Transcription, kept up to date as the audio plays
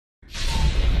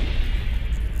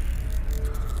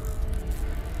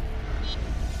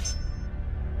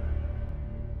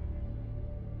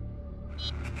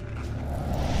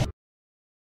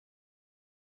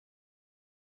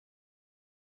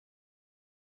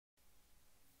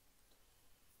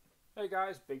Hey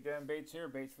guys, Big Dan Bates here,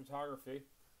 Bates Photography.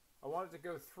 I wanted to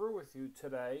go through with you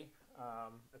today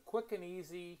a quick and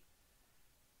easy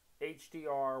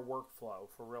HDR workflow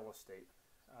for real estate.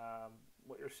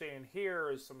 What you're seeing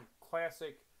here is some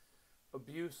classic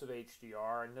abuse of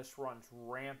HDR, and this runs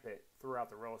rampant throughout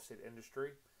the real estate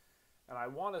industry. And I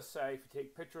want to say, if you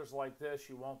take pictures like this,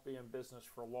 you won't be in business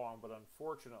for long, but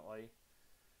unfortunately,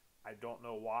 I don't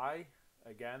know why.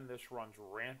 Again, this runs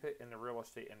rampant in the real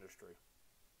estate industry.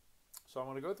 So I'm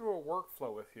going to go through a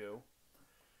workflow with you,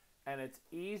 and it's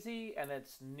easy and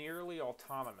it's nearly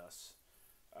autonomous.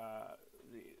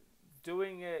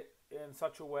 Doing it in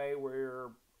such a way where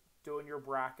you're doing your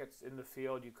brackets in the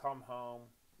field, you come home,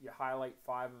 you highlight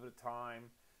 5 at a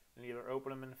time, and either open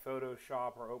them in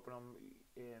Photoshop or open them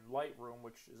in Lightroom,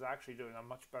 which is actually doing a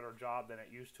much better job than it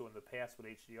used to in the past with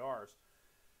HDRs.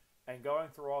 And going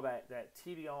through all that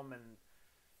tedium and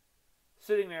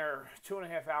sitting there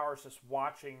 2.5 hours just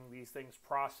watching these things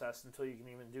process until you can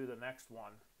even do the next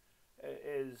one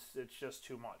it's just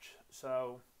too much.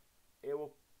 So it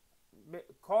will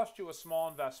cost you a small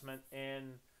investment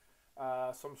in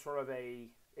some sort of a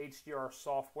HDR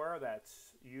software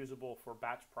that's usable for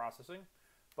batch processing,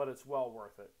 but it's well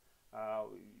worth it.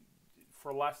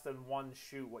 For less than one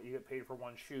shoot, what you get paid for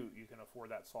one shoot, you can afford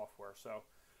that software. So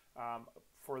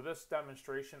for this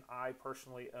demonstration, I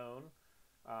personally own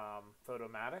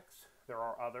Photomatics. There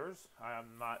are others. I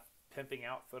am not pimping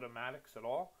out Photomatics at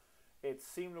all. It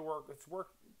seemed to work. It's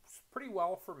worked pretty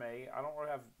well for me. I don't really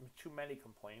have too many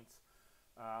complaints.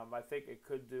 I think it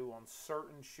could do on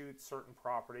certain shoots, certain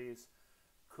properties,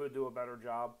 could do a better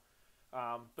job.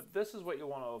 But this is what you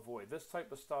want to avoid. This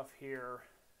type of stuff here,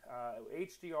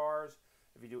 HDRs,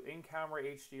 if you do in-camera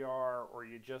HDR or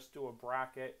you just do a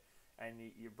bracket, and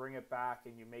you bring it back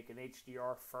and you make an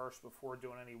HDR first before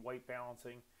doing any white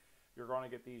balancing, you're going to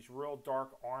get these real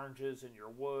dark oranges in your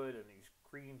wood and these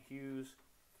green hues.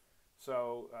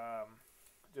 So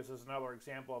just as another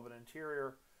example of an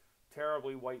interior,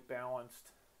 terribly white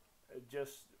balanced,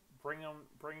 just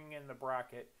bringing in the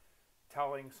bracket,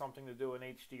 telling something to do in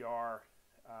HDR,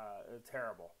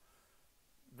 terrible.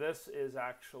 This is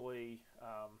actually,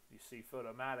 you see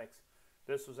Photomatics,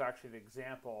 this was actually the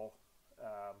example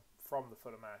from the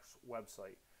Photomatics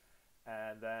website,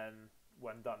 and then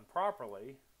when done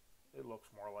properly it looks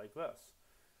more like this.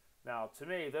 Now to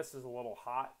me this is a little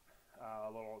hot,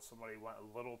 somebody went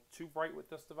a little too bright with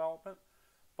this development,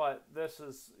 but this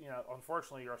is,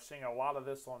 unfortunately you're seeing a lot of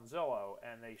this on Zillow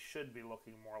and they should be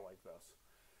looking more like this.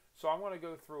 So I'm going to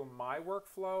go through my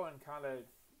workflow and kind of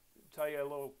tell you a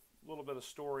little bit of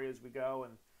story as we go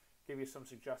and give you some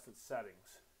suggested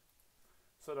settings.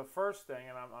 So the first thing,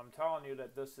 and I'm telling you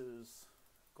that this is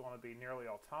going to be nearly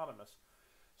autonomous.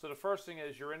 So the first thing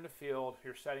is you're in the field,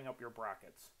 you're setting up your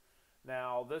brackets.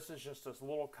 Now this is just this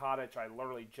little cottage I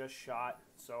literally just shot,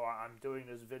 so I'm doing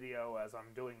this video as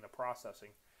I'm doing the processing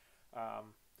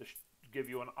to give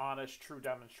you an honest, true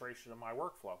demonstration of my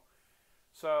workflow.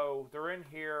 So they're in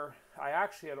here. I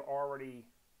actually had already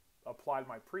applied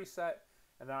my preset,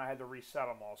 and then I had to reset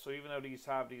them all. So even though these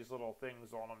have these little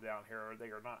things on them down here,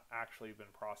 they are not actually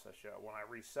been processed yet. When I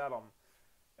reset them,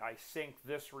 I sync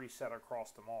this reset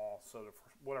across them all, so that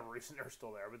for whatever reason they're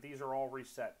still there. But these are all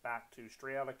reset back to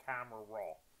straight out of camera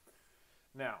raw.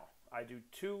 Now, I do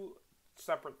 2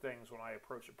 separate things when I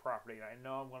approach a property, and I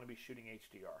know I'm going to be shooting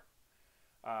HDR.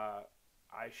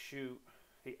 I shoot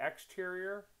the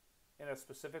exterior in a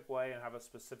specific way and have a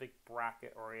specific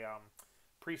bracket or a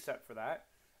preset for that.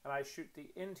 And I shoot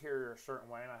the interior a certain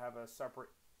way, and I have a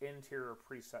separate interior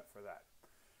preset for that.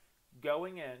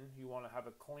 Going in, you want to have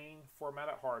a clean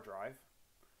formatted hard drive.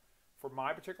 For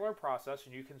my particular process,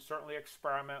 and you can certainly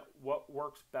experiment what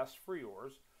works best for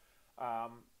yours,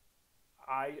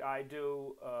 I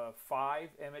do a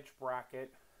 5-image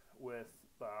bracket with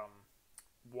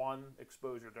 1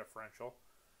 exposure differential.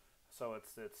 So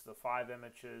it's the 5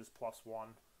 images plus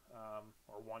 1,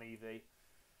 or 1 EV.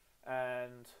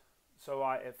 And so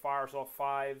it fires off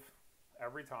 5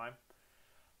 every time.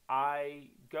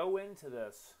 I go into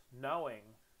this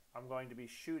knowing I'm going to be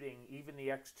shooting even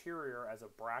the exterior as a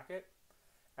bracket,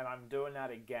 and I'm doing that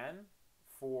again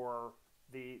for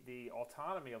the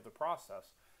autonomy of the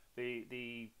process.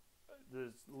 Basically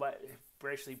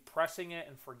pressing it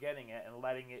and forgetting it and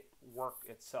letting it work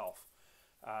itself.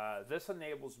 This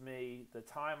enables me, the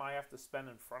time I have to spend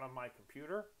in front of my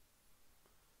computer,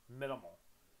 minimal.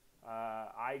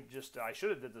 I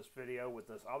should have did this video with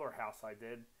this other house I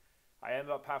did. I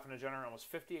ended up having to generate almost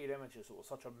 58 images. It was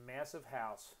such a massive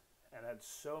house and had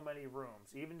so many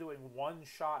rooms. Even doing 1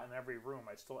 shot in every room,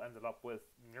 I still ended up with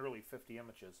nearly 50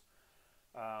 images.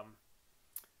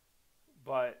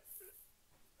 But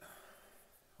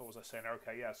was I saying?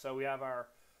 Okay, yeah. So we have our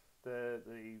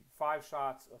the 5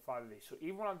 shots of 5 of these. So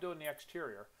even when I'm doing the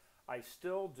exterior, I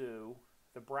still do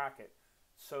the bracket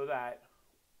so that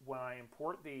when I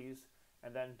import these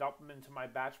and then dump them into my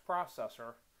batch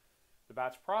processor, the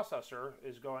batch processor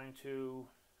is going to,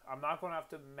 I'm not going to have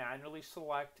to manually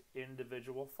select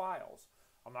individual files.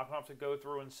 I'm not going to have to go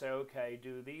through and say, okay,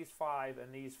 do these 5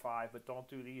 and these 5, but don't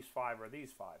do these 5 or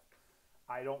these 5.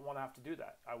 I don't want to have to do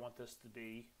that. I want this to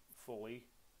be fully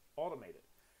automated.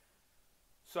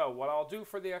 So what I'll do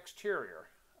for the exterior,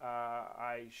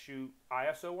 I shoot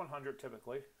ISO 100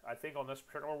 typically. I think on this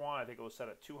particular one, I think it was set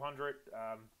at 200,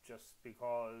 just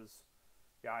because,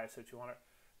 yeah, ISO 200,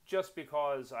 just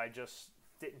because I just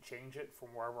didn't change it from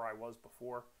wherever I was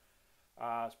before.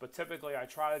 But typically I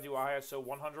try to do ISO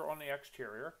 100 on the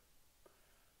exterior.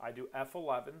 I do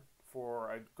F11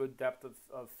 for a good depth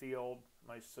of field,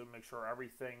 nice to make sure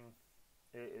everything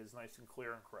is nice and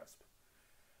clear and crisp.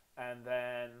 And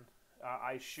then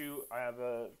I have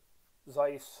a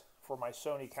Zeiss for my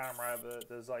Sony camera. I have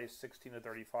the Zeiss 16 to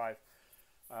 35.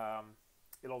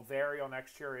 It'll vary on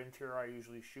exterior, interior. I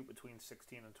usually shoot between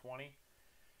 16 and 20.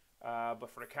 But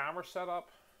for the camera setup,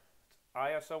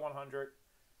 it's ISO 100,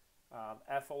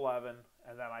 F11,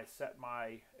 and then I set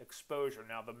my exposure.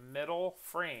 Now the middle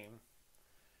frame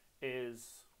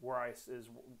is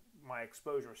my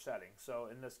exposure setting. So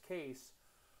in this case,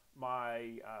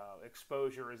 my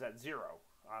exposure is at 0.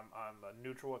 I'm a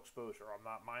neutral exposure. I'm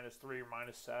not -3 or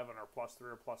 -7 or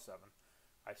 +3 or +7.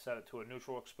 I set it to a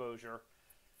neutral exposure,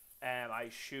 and I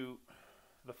shoot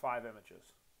the 5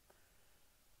 images.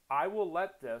 I will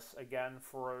let this, again,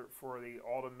 for the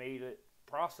automated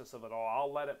process of it all,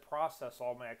 I'll let it process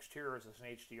all my exteriors as an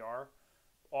HDR.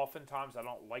 Oftentimes, I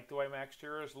don't like the way my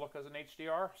exteriors look as an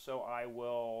HDR, so I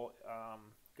will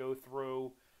go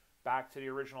through back to the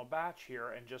original batch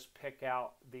here and just pick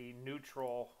out the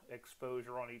neutral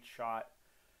exposure on each shot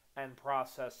and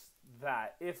process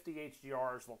that if the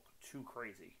HDRs look too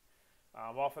crazy.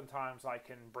 Oftentimes, I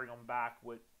can bring them back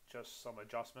with just some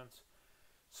adjustments.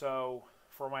 So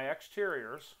for my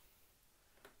exteriors,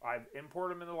 I import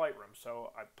them into Lightroom.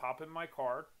 So I pop in my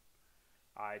card,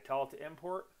 I tell it to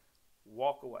import,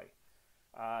 walk away.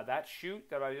 That shoot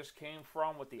that I just came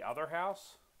from with the other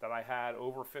house that I had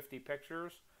over 50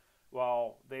 pictures,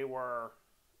 well, they were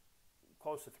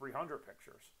close to 300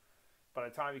 pictures. By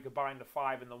the time you combine the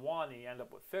 5 and the 1, you end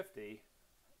up with 50.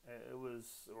 It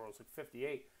was like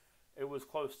 58. It was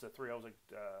close to 3. I was like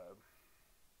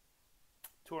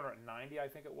 290, I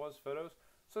think it was, photos.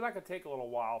 So that could take a little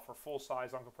while for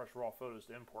full-size uncompressed raw photos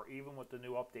to import, even with the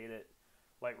new updated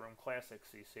Lightroom Classic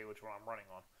CC, which one I'm running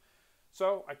on.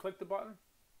 So I click the button,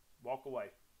 walk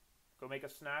away. Go make a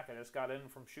snack. I just got in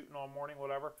from shooting all morning,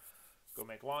 whatever. Go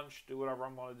make lunch, do whatever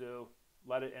I'm going to do,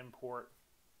 let it import,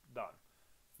 done.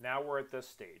 Now we're at this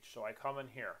stage. So I come in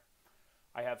here.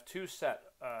 I have two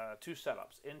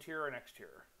setups, interior and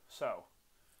exterior. So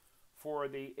for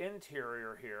the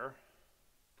interior here,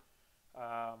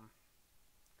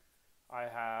 I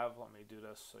have, let me do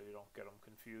this so you don't get them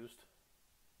confused.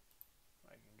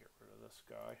 I can get rid of this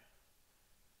guy.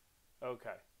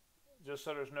 Okay, just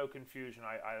so there's no confusion,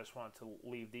 I just wanted to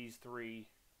leave these 3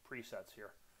 presets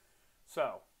here.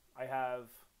 So I have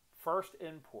first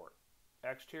import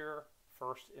exterior,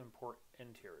 first import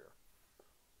interior.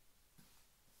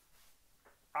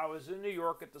 I was in New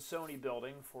York at the Sony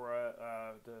building for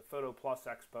the Photo Plus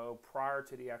Expo. Prior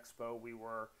to the expo, we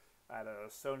were at a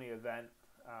Sony event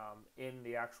in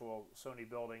the actual Sony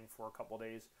building for a couple of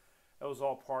days. It was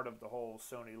all part of the whole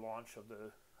Sony launch of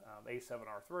the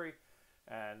A7R3,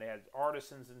 and they had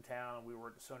artisans in town. We were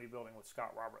at the Sony building with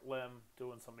Scott Robert Lim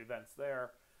doing some events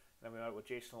there. And then we met with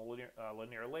Jason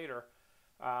Lanier later,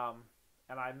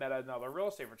 and I met another real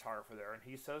estate photographer there, and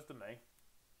he says to me,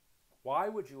 why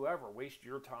would you ever waste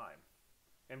your time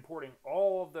importing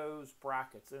all of those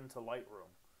brackets into Lightroom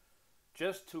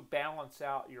just to balance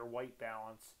out your white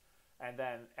balance and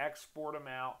then export them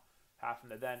out, having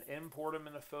to then import them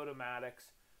into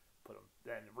Photomatics,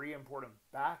 then re-import them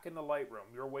back into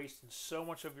Lightroom? You're wasting so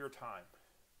much of your time.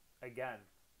 Again,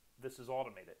 this is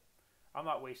automated. I'm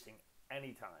not wasting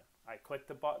any time. I click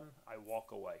the button, I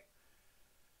walk away.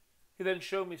 He then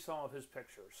showed me some of his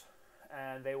pictures,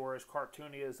 and they were as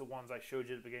cartoony as the ones I showed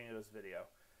you at the beginning of this video.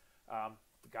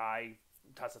 The guy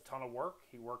has a ton of work.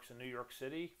 He works in New York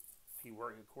City.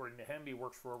 According to him, he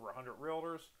works for over 100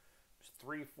 realtors.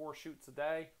 3-4 shoots a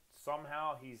day.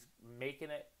 Somehow he's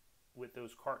making it with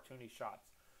those cartoony shots.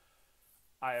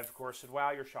 I, of course, said,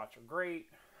 wow, your shots are great.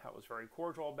 I was very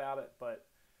cordial about it, but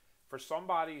for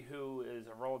somebody who is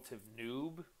a relative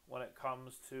noob when it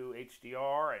comes to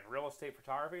HDR and real estate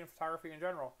photography and photography in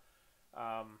general,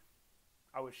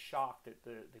 I was shocked at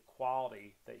the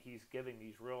quality that he's giving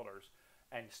these realtors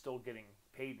and still getting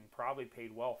paid, and probably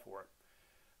paid well for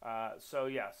it. So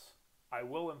yes, I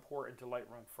will import into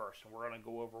Lightroom first, and we're going to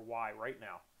go over why right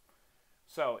now.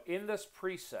 So in this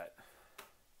preset,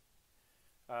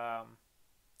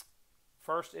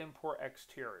 first import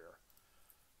exterior.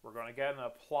 We're going to get and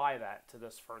apply that to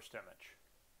this first image.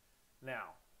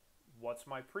 Now, what's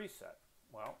my preset?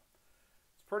 Well,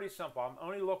 it's pretty simple. I'm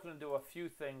only looking to do a few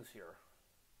things here.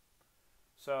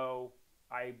 So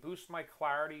I boost my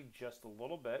clarity just a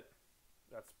little bit.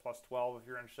 That's plus 12 if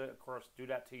you're interested. Of course, do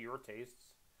that to your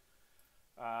tastes.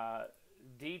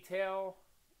 Detail,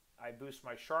 I boost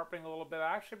my sharpening a little bit.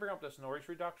 I actually bring up this noise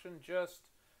reduction just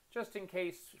in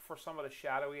case for some of the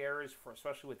shadowy areas,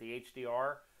 especially with the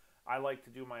HDR. I like to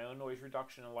do my own noise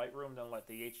reduction in Lightroom, then let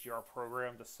the HDR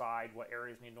program decide what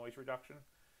areas need noise reduction.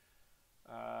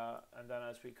 And then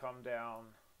as we come down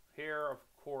here, of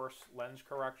course, lens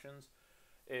corrections.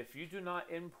 If you do not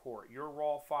import your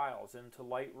raw files into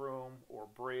Lightroom or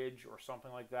Bridge or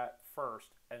something like that first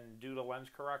and do the lens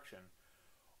correction,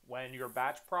 when your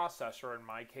batch processor, in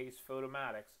my case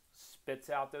Photomatics,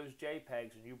 spits out those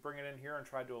JPEGs and you bring it in here and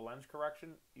try to do a lens correction,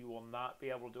 you will not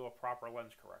be able to do a proper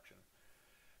lens correction.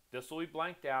 This will be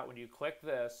blanked out. When you click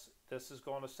this, this is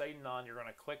going to say none. You're going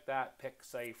to click that, pick,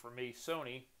 say, for me,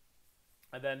 Sony,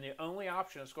 and then the only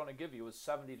option it's going to give you is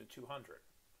 70 to 200.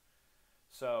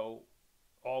 So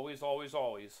always, always,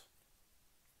 always,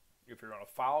 if you're going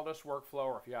to follow this workflow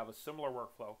or if you have a similar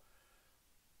workflow,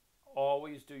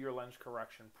 always do your lens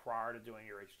correction prior to doing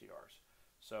your HDRs.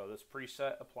 So this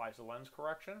preset applies the lens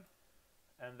correction.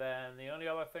 And then the only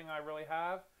other thing I really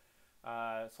have,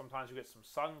 sometimes you get some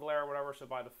sun glare or whatever, so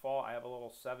by default I have a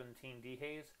little 17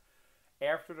 dehaze.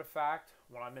 After the fact,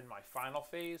 when I'm in my final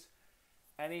phase,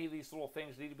 any of these little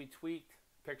things need to be tweaked,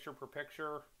 picture per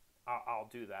picture, I'll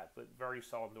do that, but very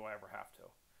seldom do I ever have to.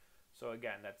 So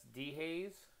again, that's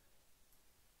dehaze,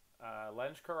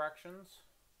 lens corrections,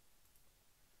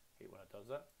 hate when it does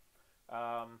that,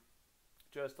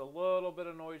 just a little bit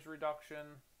of noise reduction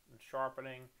and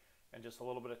sharpening, and just a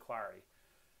little bit of clarity.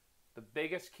 The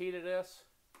biggest key to this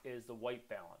is the white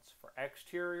balance. For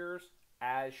exteriors,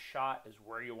 as shot is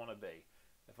where you want to be.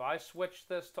 If I switch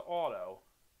this to auto,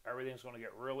 everything's going to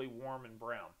get really warm and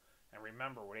brown. And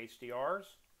remember, with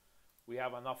HDRs, we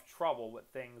have enough trouble with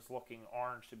things looking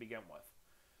orange to begin with.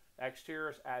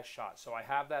 Exteriors, as shot. So I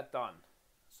have that done.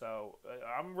 So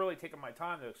I'm really taking my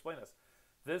time to explain this.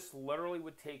 This literally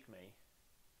would take me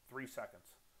 3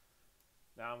 seconds.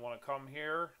 Now I'm going to come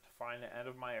here to find the end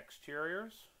of my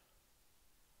exteriors.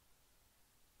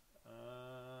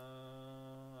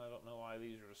 I don't know why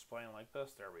these are displaying like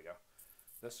this. There we go.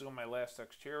 This is my last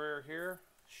exterior here.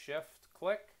 Shift,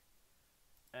 click,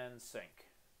 and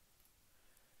sync.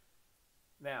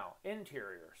 Now,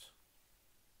 interiors.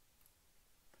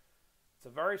 It's a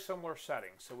very similar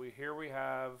setting. So here we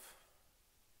have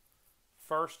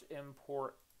first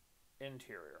import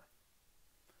interior.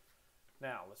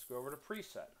 Now, let's go over to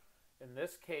preset. In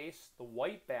this case, the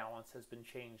white balance has been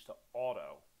changed to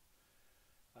auto.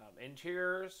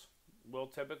 Interiors will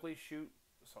typically shoot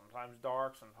sometimes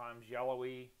dark, sometimes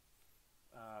yellowy.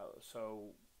 So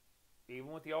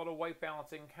even with the auto white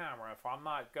balancing camera, if I'm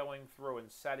not going through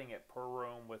and setting it per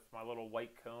room with my little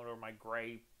white cone or my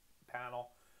gray panel,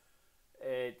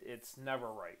 it's never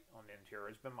right on the interior.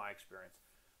 It's been my experience.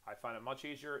 I find it much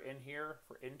easier in here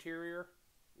for interior,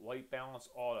 white balance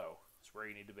auto is where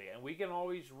you need to be. And we can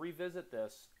always revisit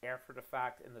this after the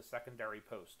fact in the secondary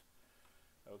post.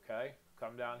 Okay,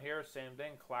 come down here, same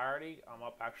thing, clarity, I'm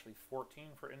up actually 14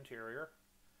 for interior.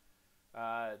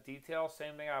 Detail,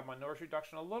 same thing, I have my noise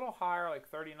reduction a little higher, like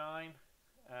 39.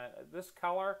 This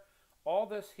color, all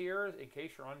this here, in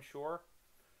case you're unsure,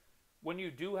 when you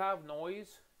do have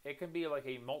noise, it can be like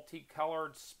a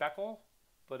multicolored speckle,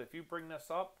 but if you bring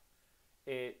this up,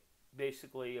 it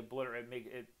basically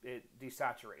it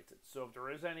desaturates it. So if there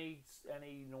is any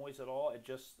noise at all, it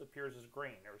just appears as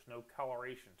green. There's no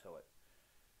coloration to it.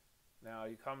 Now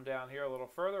you come down here a little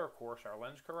further, of course, our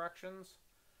lens corrections.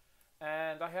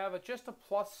 And I have just a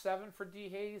 +7 for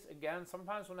dehaze. Again,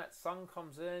 sometimes when that sun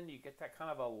comes in, you get that kind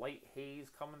of a light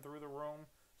haze coming through the room,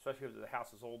 especially if the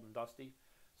house is old and dusty.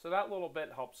 So that little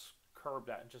bit helps curb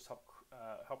that and just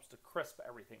helps to crisp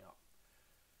everything up.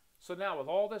 So now with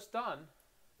all this done,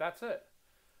 that's it.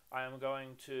 I am going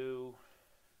to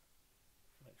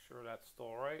make sure that's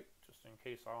still right, just in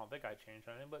case. I don't think I changed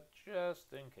anything, but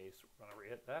just in case, we're going to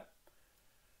re-hit that.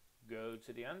 Go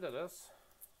to the end of this,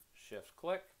 shift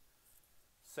click,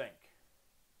 sync.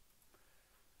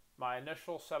 My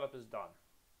initial setup is done.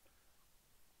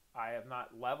 I have not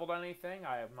leveled anything.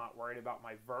 I have not worried about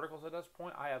my verticals at this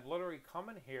point. I have literally come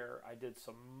in here. I did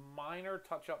some minor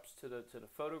touch-ups to the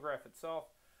photograph itself,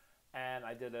 and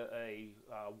I did a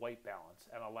white balance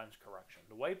and a lens correction.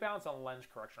 The white balance and lens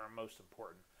correction are most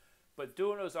important. But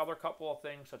doing those other couple of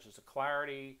things, such as the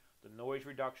clarity, the noise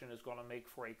reduction, is going to make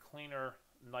for a cleaner,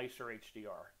 nicer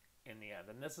HDR in the end.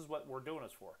 And this is what we're doing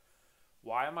this for.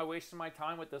 Why am I wasting my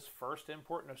time with this first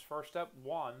import and this first step?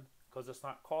 One, because it's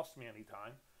not costing me any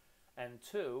time. And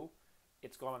two,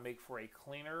 it's going to make for a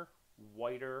cleaner,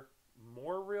 whiter,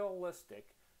 more realistic,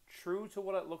 true to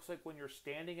what it looks like when you're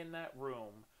standing in that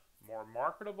room, more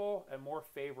marketable and more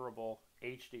favorable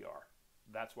HDR.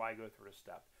 That's why I go through this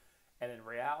step. And in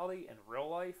reality, in real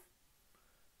life,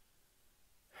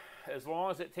 as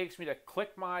long as it takes me to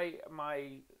click my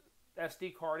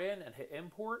SD card in and hit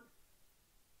import,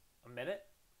 a minute,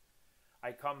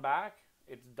 I come back,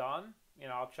 it's done. You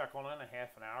know, I'll check on it in a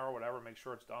half an hour or whatever, make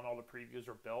sure it's done, all the previews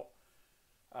are built.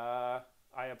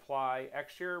 I apply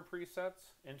exterior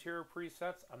presets, interior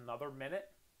presets, another minute.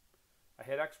 I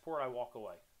hit export, I walk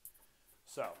away.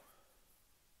 So,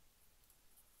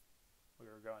 we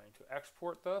are going to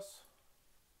export this,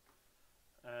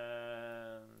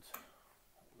 and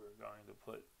we're going to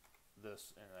put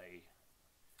this in a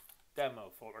demo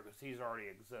folder because these already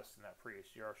exist in that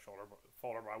pre-HDR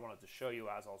folder, but I wanted to show you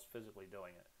as I was physically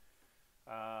doing it.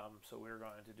 So we're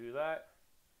going to do that.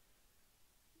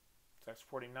 It's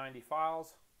exporting 90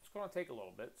 files. It's going to take a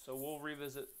little bit, so we'll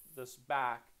revisit this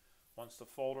back once the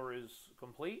folder is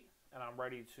complete and I'm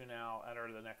ready to now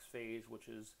enter the next phase, which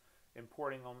is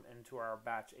importing them into our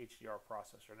batch HDR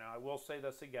processor. Now I will say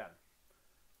this again.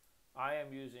 I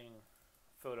am using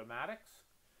Photomatics.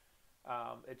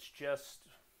 It's just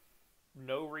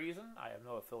no reason. I have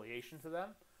no affiliation to them.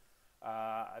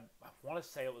 I want to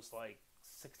say it was like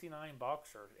 69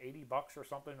 bucks or 80 bucks or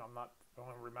something. I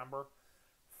don't remember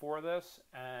for this.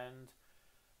 And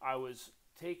I was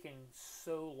taking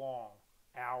so long,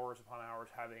 hours upon hours,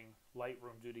 having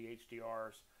Lightroom do the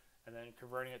HDRs and then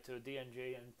converting it to a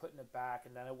DNG and putting it back,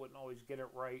 and then I wouldn't always get it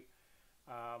right.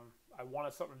 I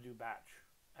wanted something to do batch.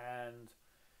 And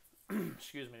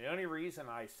excuse me, the only reason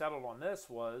I settled on this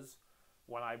was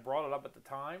when I brought it up at the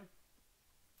time,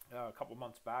 a couple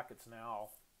months back. It's now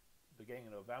beginning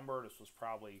of November. This was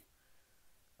probably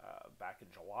back in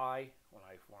July when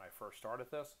I first started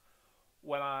this.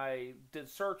 When I did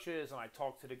searches and I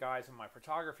talked to the guys in my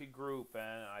photography group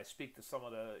and I speak to some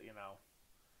of the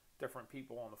different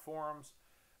people on the forums,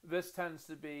 this tends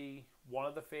to be one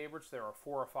of the favorites. There are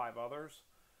 4 or 5 others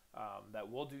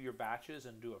that will do your batches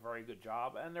and do a very good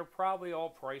job, and they're probably all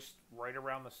priced right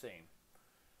around the same.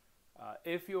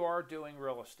 If you are doing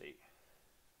real estate,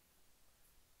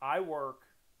 I work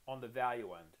on the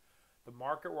value end. The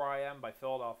market where I am by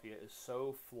Philadelphia is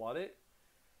so flooded.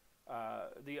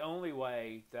 The only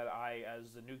way that I,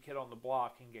 as the new kid on the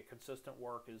block, can get consistent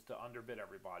work is to underbid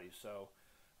everybody. So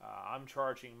I'm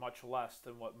charging much less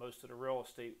than what most of the real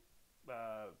estate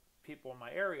people in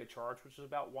my area charge, which is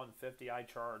about $150. I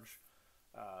charge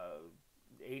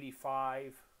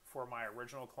 $85 for my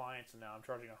original clients, and now I'm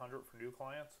charging $100 for new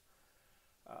clients.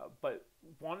 But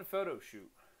one photo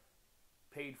shoot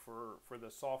paid for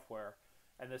the software,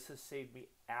 and this has saved me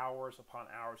hours upon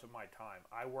hours of my time.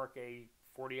 I work a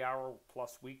 40-hour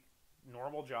plus week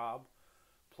normal job,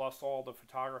 plus all the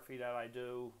photography that I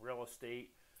do, real estate,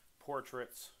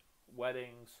 portraits,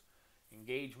 weddings,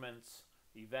 engagements,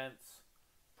 events,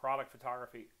 product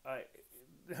photography.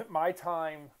 My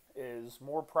time is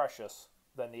more precious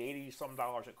than the $80-some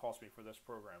it cost me for this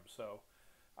program. So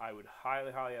I would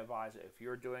highly, highly advise it. If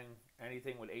you're doing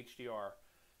anything with HDR,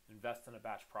 invest in a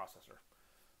batch processor.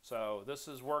 So this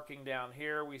is working down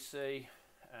here, we see,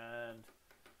 and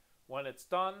when it's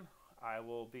done, I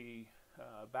will be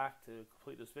back to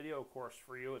complete this video. Of course,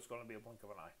 for you, it's going to be a blink of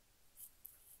an eye.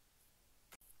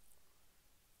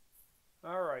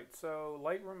 Alright, so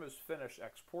Lightroom is finished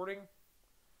exporting.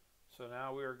 So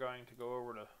now we are going to go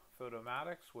over to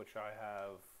Photomatics, which I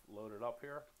have loaded up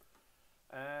here.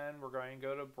 And we're going to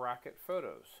go to Bracket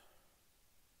Photos.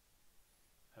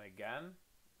 And again,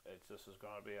 this is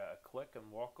going to be a click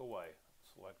and walk away.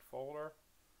 Select folder.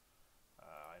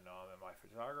 I know I'm in my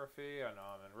photography. I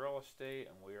know I'm in real estate,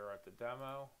 and we are at the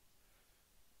demo.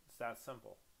 It's that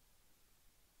simple.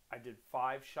 I did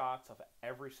 5 shots of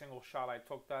every single shot I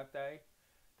took that day.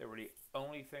 They were the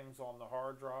only things on the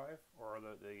hard drive or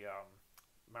the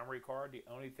memory card, the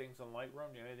only things in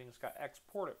Lightroom, the only things got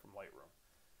exported from Lightroom.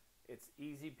 It's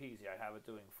easy peasy. I have it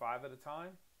doing 5 at a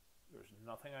time. There's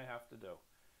nothing I have to do.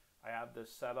 I have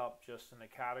this set up just in the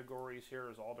categories here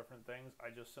as all different things. I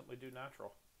just simply do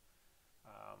natural.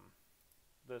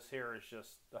 This here is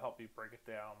just to help you break it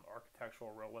down,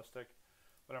 architectural, realistic.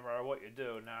 But no matter what you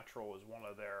do, natural is one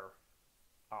of their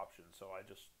options. So I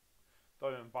just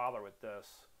don't even bother with this.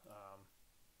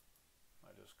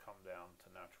 I just come down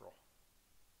to natural.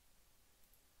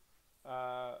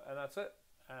 And that's it.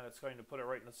 And it's going to put it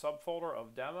right in the subfolder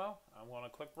of demo. I'm going to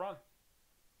click run.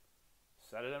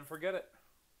 Set it and forget it.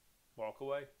 Walk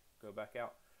away. Go back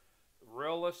out.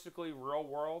 Realistically, real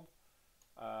world,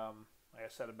 like I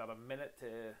said, about a minute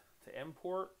to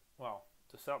import. Well,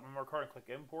 to set up my recording, click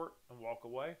import and walk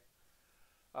away.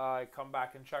 I come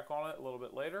back and check on it a little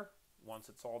bit later. Once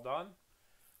it's all done,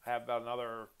 I have about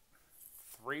another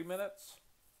 3 minutes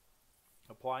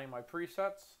applying my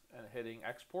presets and hitting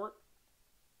export.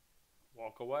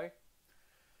 Walk away.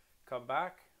 Come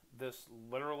back. This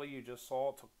literally, you just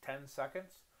saw, it took 10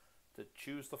 seconds to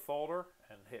choose the folder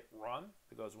and hit run,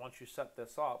 because once you set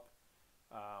this up,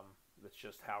 that's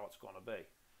just how it's going to be.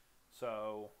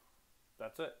 So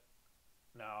that's it.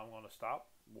 Now I'm going to stop,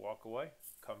 walk away,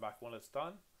 come back when it's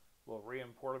done. We'll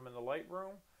re-import them in the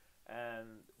Lightroom, and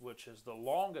which is the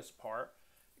longest part,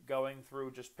 going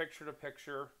through just picture to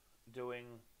picture, doing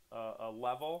a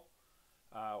level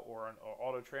or an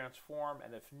auto transform,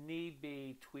 and if need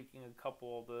be, tweaking a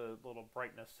couple of the little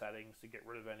brightness settings to get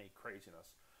rid of any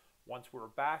craziness. Once we're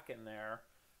back in there,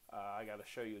 I got to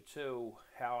show you too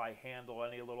how I handle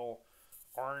any little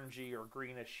orangey or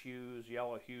greenish hues,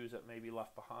 yellow hues that may be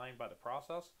left behind by the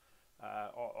process.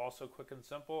 Also quick and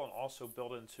simple, and also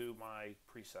built into my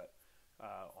preset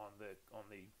on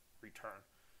the return.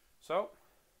 So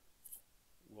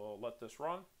we'll let this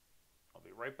run. I'll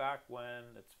be right back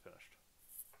when it's finished.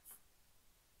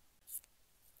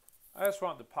 I just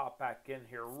wanted to pop back in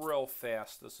here real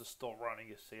fast. This is still running.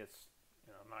 You see, it's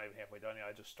not even halfway done yet.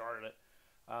 I just started it.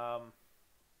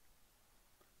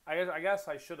 I guess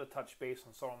I should have touched base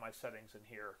on some of my settings in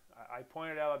here. I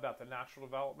pointed out about the natural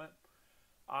development.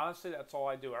 Honestly, that's all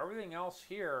I do. Everything else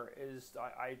here is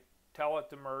I tell it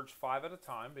to merge 5 at a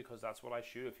time, because that's what I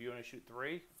shoot. If you want to shoot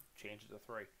 3, change it to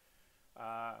 3.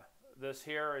 This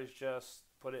here is just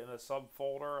put it in a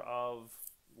subfolder of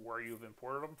where you've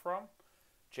imported them from.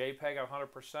 JPEG at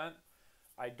 100%.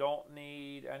 I don't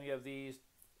need any of these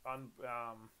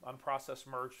unprocessed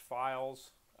merged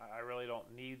files. I really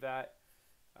don't need that.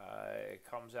 It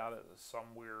comes out as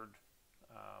some weird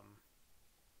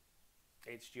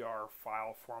HDR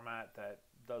file format that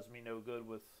does me no good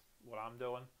with what I'm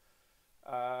doing.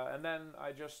 And then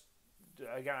I just,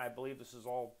 again, I believe this is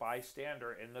all by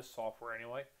standard in this software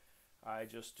anyway. I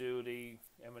just do the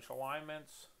image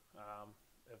alignments,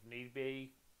 if need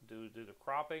be, do the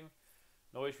cropping,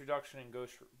 noise reduction, and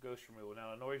ghost removal.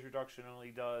 Now, the noise reduction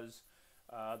only does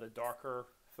the darker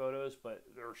photos, but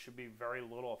there should be very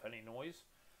little, if any, noise,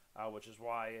 which is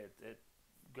why it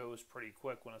goes pretty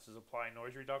quick when it says applying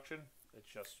noise reduction. It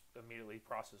just immediately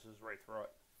processes right through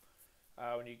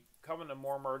it. When you come into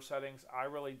more merge settings, I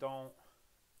really don't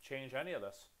change any of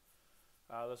this.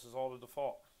 This is all the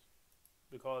default,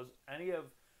 because I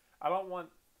don't want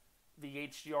the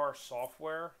HDR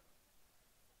software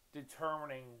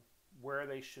determining where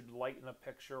they should lighten a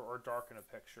picture or darken a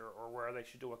picture, or where they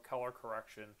should do a color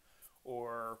correction,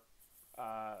 or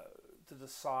to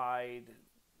decide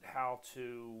how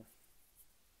to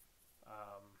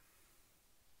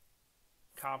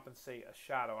compensate a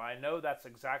shadow. I know that's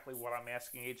exactly what I'm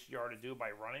asking HDR to do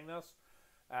by running this.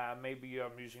 Maybe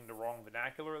I'm using the wrong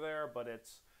vernacular there, but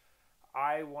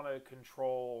I want to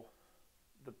control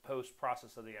the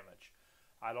post-process of the image.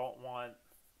 I don't want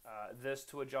this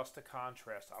to adjust the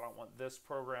contrast. I don't want this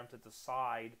program to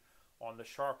decide on the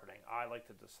sharpening. I like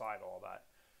to decide all that.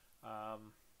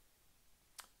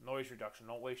 Noise reduction.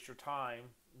 Don't waste your time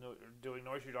doing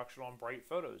noise reduction on bright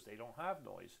photos. They don't have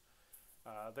noise.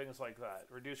 Things like that.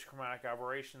 Reduce chromatic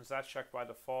aberrations. That's checked by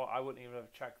default. I wouldn't even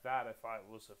have checked that if I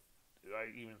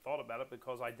even thought about it,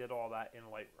 because I did all that in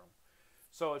Lightroom.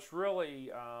 So it's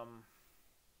really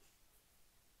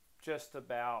just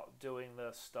about doing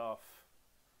this stuff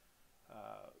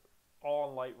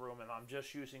all in Lightroom, and I'm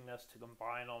just using this to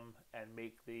combine them and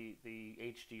make the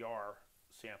HDR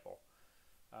sample.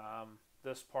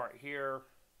 This part here,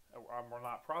 we're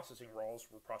not processing RAWs,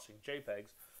 we're processing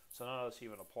JPEGs, so none of this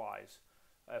even applies.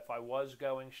 If I was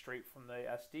going straight from the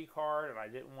SD card and I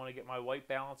didn't want to get my white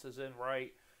balances in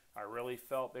right, I really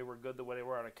felt they were good the way they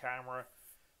were on a camera,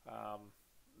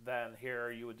 then here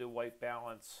you would do white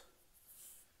balance.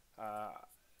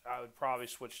 I would probably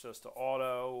switch this to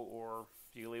auto, or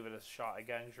you leave it as shot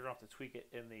again, because you're going to have to tweak it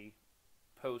in the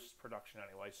post-production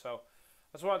anyway. So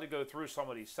I just wanted to go through some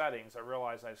of these settings. I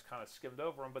realized I just kind of skimmed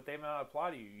over them, but they may not apply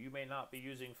to you. You may not be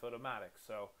using Photomatic.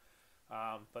 So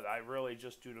But I really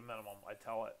just do the minimum. I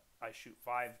tell it I shoot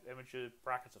 5 images,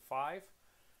 brackets of 5,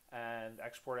 and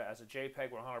export it as a JPEG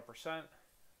 100%,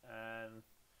 and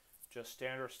just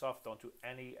standard stuff. Don't do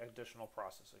any additional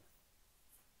processing.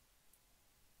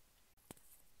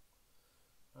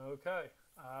 Okay,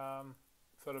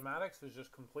 Photomatics is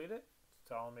just completed. It's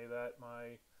telling me that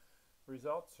my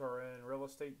results are in real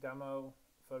estate demo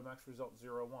Photomax result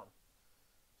 01.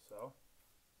 So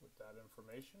with that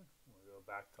information, we'll go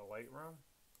back to Lightroom,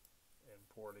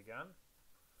 import again.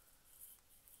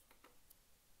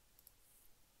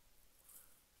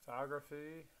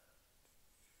 Photography,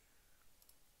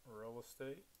 real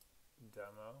estate,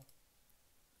 demo,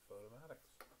 Photomatics.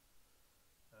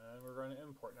 And we're going to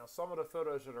import. Now some of the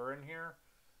photos that are in here,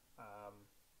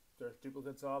 there's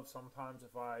duplicates of. Sometimes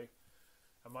if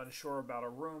I'm unsure about a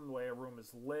room, the way a room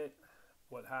is lit,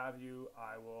 what have you,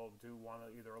 I will do one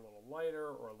either a little lighter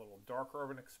or a little darker of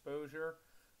an exposure.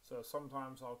 So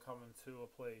sometimes I'll come into a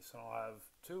place and I'll have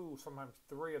 2, sometimes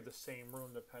 3 of the same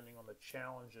room depending on the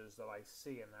challenges that I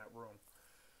see in that room.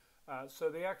 So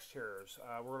the exteriors,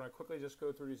 we're going to quickly just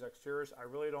go through these exteriors. I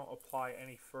really don't apply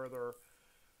any further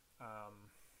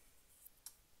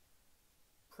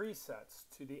presets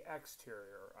to the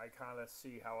exterior. I kind of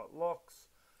see how it looks.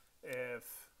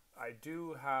 If I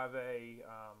do have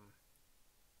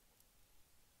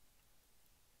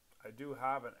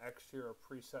an exterior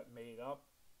preset made up.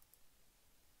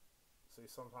 See,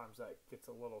 sometimes that gets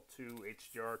a little too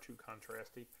HDR, too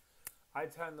contrasty. I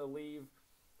tend to leave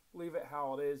it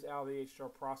how it is out of the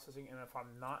HDR processing, and if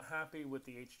I'm not happy with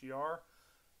the HDR,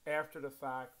 after the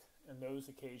fact, in those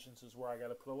occasions is where I got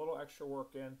to put a little extra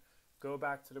work in, go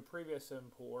back to the previous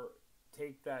import,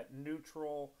 take that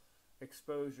neutral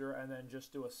exposure, and then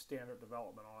just do a standard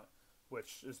development on it,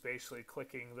 which is basically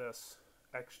clicking this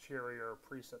exterior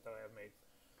preset that I have made.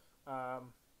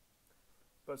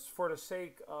 But for the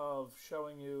sake of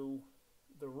showing you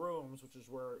the rooms, which is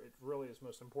where it really is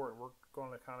most important, we're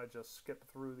going to kind of just skip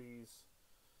through these.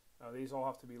 These all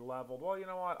have to be leveled. Well, you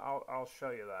know what? I'll show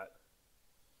you that.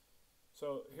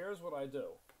 So here's what I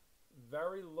do.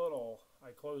 Very little.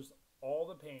 I closed all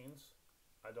the panes.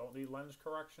 I don't need lens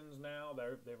corrections now.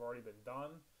 They've already been done.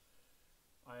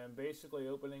 I am basically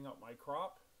opening up my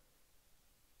crop.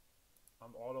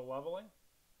 I'm auto leveling.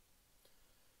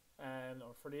 And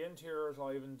for the interiors,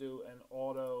 I'll even do an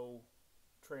auto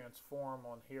transform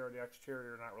on here. The exterior,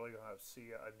 you're not really going to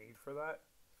see a need for that.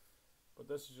 But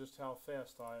this is just how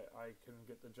fast I can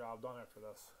get the job done after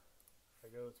this. I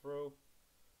go through,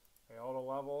 I auto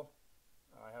level.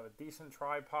 I have a decent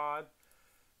tripod,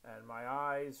 and my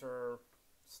eyes are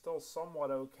still somewhat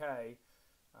okay.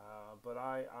 But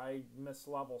I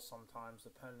mislevel sometimes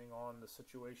depending on the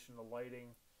situation, the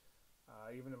lighting.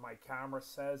 Even if my camera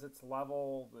says it's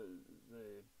level,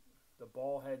 the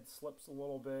ball head slips a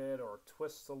little bit or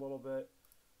twists a little bit,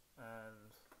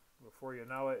 and before you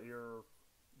know it, you're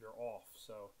off.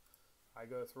 So I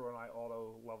go through and I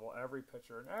auto level every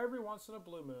picture, and every once in a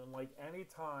blue moon, like any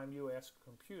time you ask a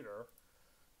computer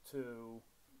to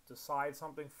decide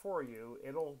something for you,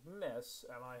 it'll miss,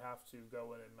 and I have to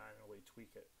go in and manually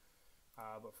tweak it.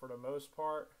 But for the most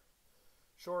part,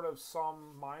 short of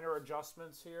some minor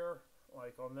adjustments here,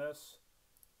 like on this,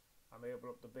 I may open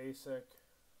up the basic,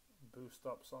 boost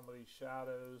up some of these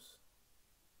shadows,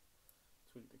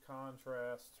 tweak the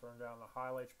contrast, turn down the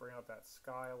highlights, bring out that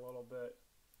sky a little bit,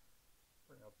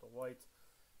 bring up the whites,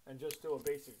 and just do a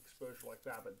basic exposure like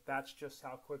that. But that's just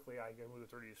how quickly I can move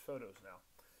through these photos now.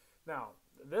 Now,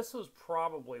 this was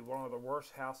probably one of the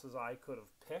worst houses I could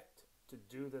have picked to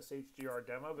do this HDR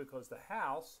demo, because the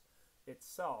house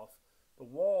itself, the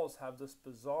walls have this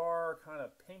bizarre kind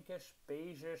of pinkish,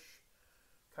 beigeish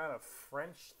kind of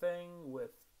French thing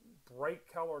with bright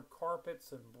colored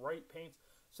carpets and bright paints.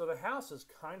 So the house is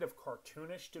kind of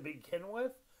cartoonish to begin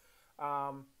with.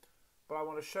 But I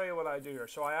want to show you what I do here.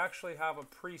 So I actually have a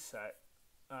preset,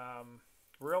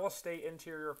 real estate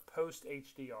interior post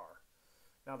HDR.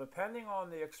 Now, depending on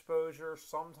the exposure,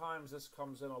 sometimes this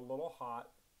comes in a little hot,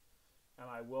 and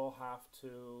I will have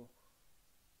to,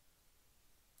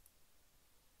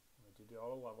 let me do the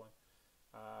auto leveling.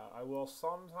 I will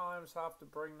sometimes have to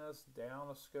bring this down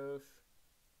a skosh,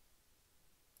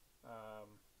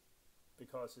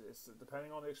 because it's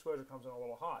depending on the exposure, comes in a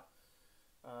little hot.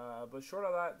 But short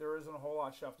of that, there isn't a whole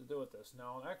lot you have to do with this.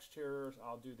 Now on exteriors,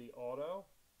 I'll do the auto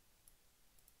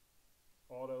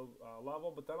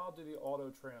level, but then I'll do the auto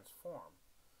transform,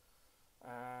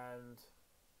 and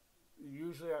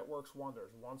usually that works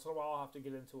wonders. Once in a while I'll have to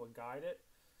get into a guided.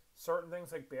 Certain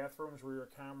things like bathrooms where your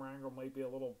camera angle might be a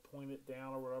little pointed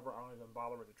down or whatever, I don't even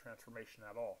bother with the transformation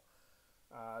at all.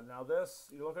 Now this,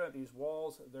 you're looking at these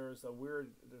walls, there's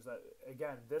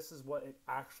again, this is what it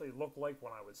actually looked like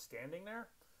when I was standing there.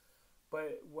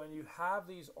 But when you have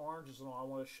these oranges and all, I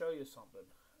want to show you something.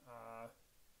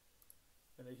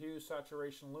 In the hue,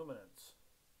 saturation, luminance,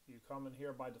 you come in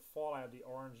here by default, I have the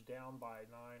orange down by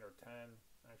 9 or 10.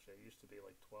 Actually, it used to be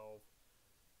like 12.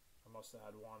 I must have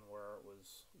had one where it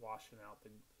was washing out the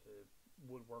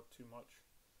woodwork too much.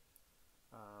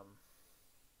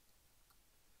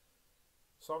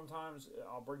 Sometimes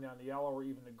I'll bring down the yellow or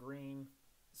even the green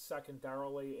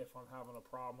secondarily if I'm having a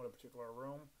problem with a particular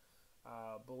room.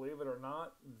 Believe it or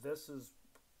not, this is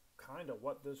kind of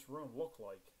what this room looked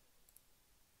like.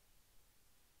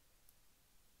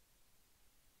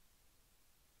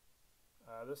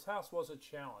 This house was a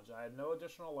challenge. I had no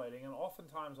additional lighting, and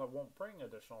oftentimes I won't bring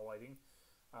additional lighting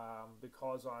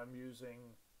because I'm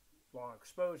using long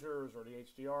exposures or the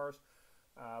HDRs.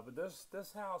 But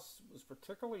this house was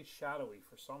particularly shadowy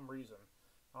for some reason.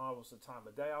 I don't know if it was the time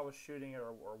of day I was shooting it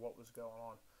or what was going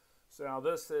on. So now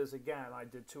this is, again, I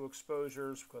did 2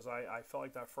 exposures because I felt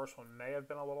like that first one may have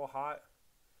been a little hot.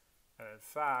 And in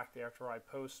fact, after I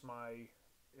post my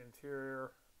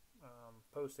interior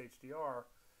post HDR,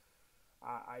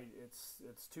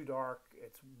 it's too dark.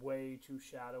 It's way too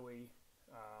shadowy.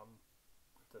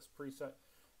 This preset,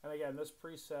 and again, this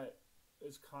preset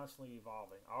is constantly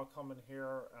evolving. I'll come in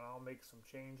here and I'll make some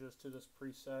changes to this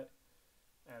preset,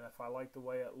 and if I like the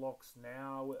way it looks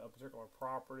now with a particular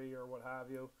property or what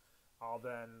have you, I'll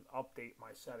then update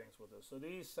my settings with this. So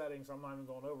these settings I'm not even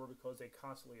going over because they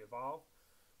constantly evolve.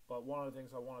 But one of the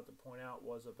things I wanted to point out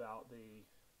was about the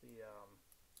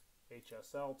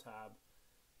HSL tab.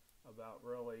 About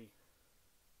really,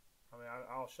 I mean,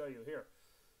 I'll show you here.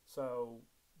 So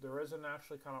there is a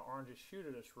naturally kind of orangish hue to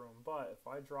this room, but if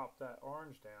I drop that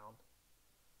orange down,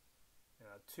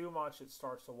 too much, it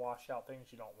starts to wash out things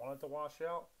you don't want it to wash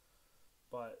out.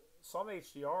 But some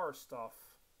HDR stuff,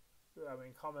 I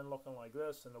mean, come in looking like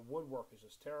this, and the woodwork is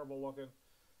just terrible looking.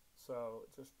 So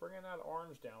just bringing that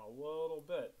orange down a little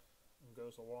bit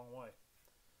goes a long way.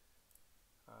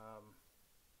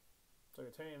 So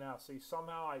continue now. See,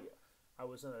 somehow I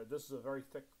was in this is a very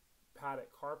thick padded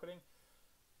carpeting.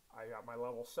 I got my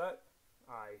level set.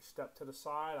 I stepped to the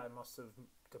side. I must have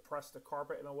depressed the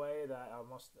carpet in a way that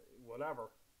whatever.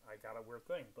 I got a weird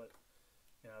thing, but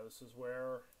this is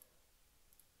where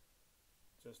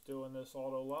just doing this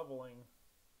auto leveling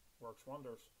works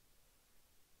wonders.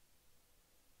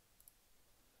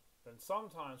 Then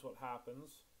sometimes what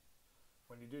happens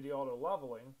when you do the auto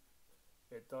leveling,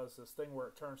 it does this thing where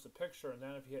it turns the picture, and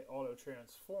then if you hit auto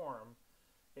transform,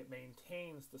 it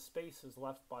maintains the spaces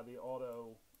left by the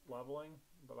auto leveling,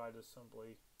 but I just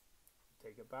simply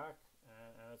take it back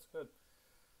and it's good.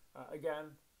 Again,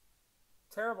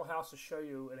 terrible house to show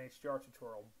you an HDR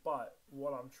tutorial, but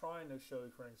what I'm trying to show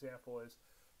you for an example is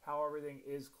how everything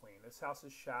is clean. This house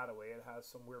is shadowy, it has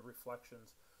some weird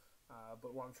reflections,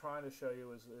 but what I'm trying to show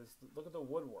you is look at the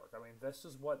woodwork. I mean, this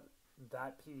is what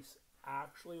that piece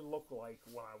actually looked like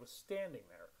when I was standing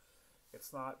there.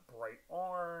 It's not bright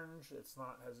orange, it's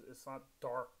not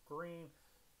dark green.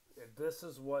 This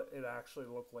is what it actually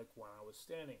looked like when I was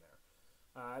standing there.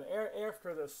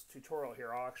 After this tutorial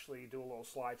here, I'll actually do a little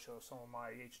slideshow of some of my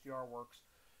HDR works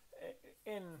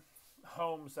in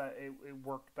homes that it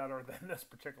worked better than this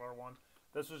particular one.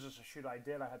 This was just a shoot I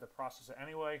did. I had to process it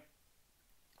anyway,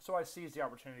 so I seized the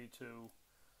opportunity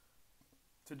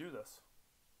to do this.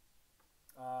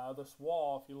 This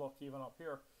wall, if you look even up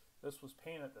here, this was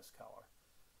painted this color.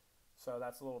 So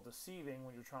that's a little deceiving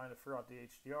when you're trying to figure out the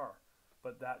HDR.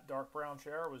 But that dark brown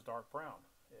chair was dark brown.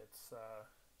 It's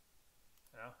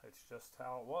it's just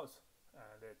how it was.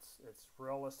 And it's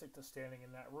realistic to standing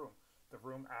in that room. The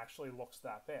room actually looks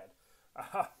that bad.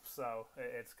 So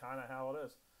it's kind of how it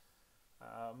is.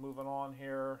 Moving on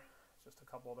here, just a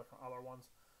couple of different other ones.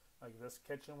 Like this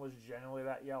kitchen was generally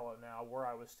that yellow. Now where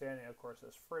I was standing, of course,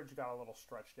 this fridge got a little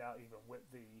stretched out even with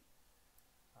the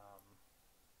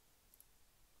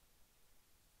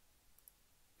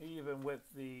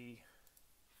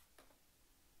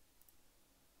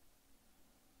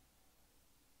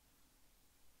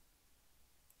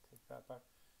take that back.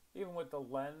 Even with the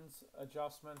lens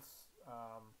adjustments,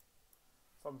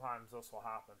 sometimes this will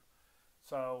happen.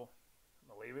 So,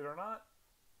 believe it or not,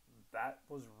 that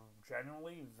was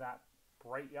genuinely that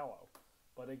bright yellow.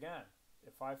 But again,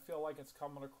 if I feel like it's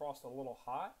coming across a little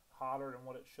hotter than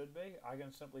what it should be, I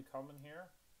can simply come in here,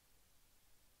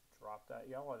 drop that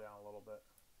yellow down a little bit,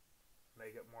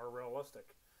 make it more realistic.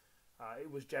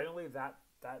 It was generally that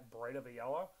bright of a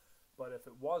yellow, but if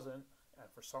it wasn't, and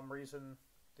for some reason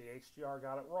the HDR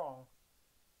got it wrong,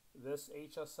 This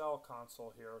HSL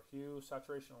console here, hue,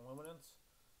 saturation, and luminance,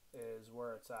 is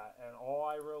where it's at. And all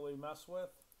I really mess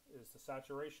with is the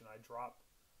saturation. I drop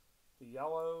the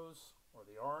yellows or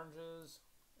the oranges,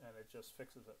 and it just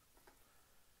fixes it.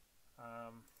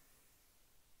 I'm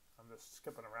just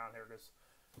skipping around here because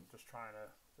I'm just trying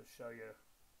to show you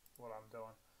what I'm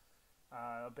doing.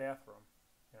 A bathroom,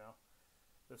 you know.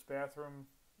 This bathroom,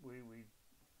 we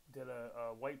did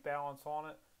a white balance on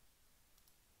it,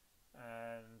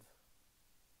 and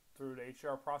through the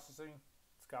HDR processing,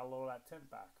 it's got a little of that tint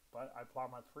back. But I apply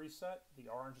my preset, the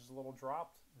orange is a little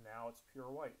dropped, now it's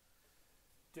pure white.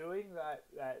 Doing that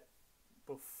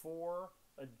before,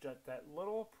 that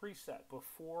little preset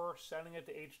before sending it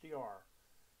to HDR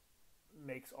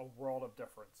makes a world of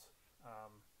difference.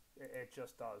 It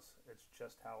just does. It's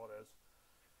just how it is.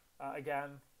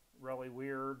 Again, really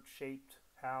weird shaped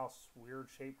house, weird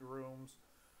shaped rooms,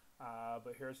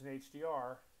 but here's an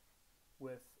HDR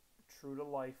with true to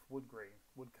life wood grain,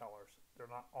 wood colors. They're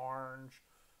not orange,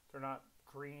 they're not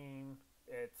green.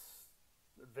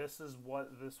 This is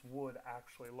what this would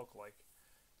actually look like,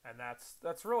 and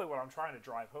that's really what I'm trying to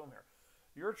drive home here.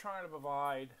 You're trying to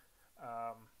provide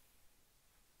a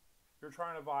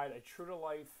true to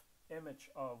life image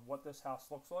of what this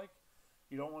house looks like.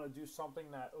 You don't want to do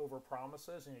something that over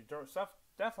promises, and you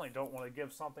definitely don't want to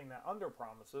give something that under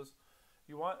promises.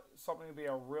 You want something to be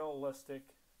a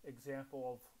realistic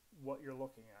example of what you're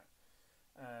looking at.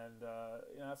 And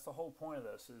that's the whole point of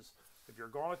this, is if you're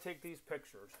going to take these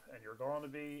pictures and you're going to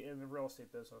be in the real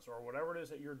estate business or whatever it is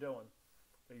that you're doing,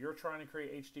 that you're trying to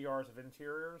create HDRs of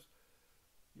interiors,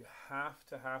 you have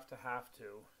to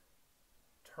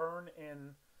turn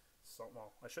in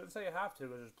well, I shouldn't say you have to,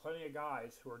 because there's plenty of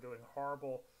guys who are doing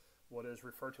horrible, what is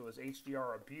referred to as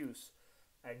HDR abuse,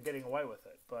 and getting away with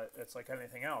it. But it's like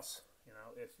anything else, you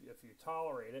know. If you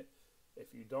tolerate it,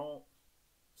 if you don't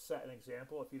set an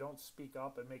example, if you don't speak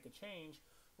up and make a change,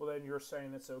 well, then you're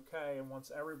saying it's okay. And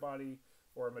once everybody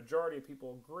or a majority of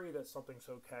people agree that something's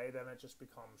okay, then it just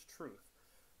becomes truth.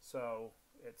 So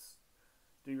it's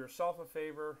do yourself a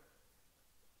favor,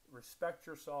 respect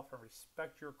yourself, and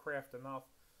respect your craft enough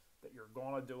that you're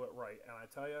going to do it right. And I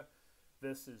tell you,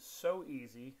 this is so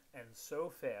easy and so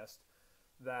fast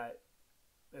that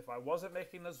if I wasn't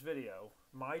making this video,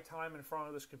 my time in front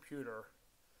of this computer,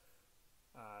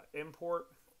 import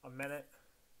a minute,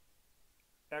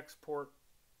 export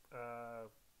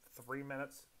 3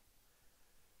 minutes,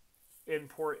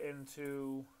 import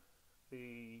into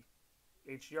the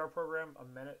HDR program a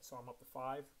minute, so I'm up to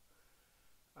 5.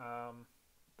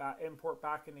 Import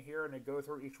back into here and they go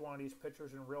through each one of these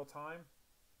pictures in real time.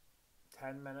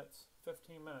 10 minutes,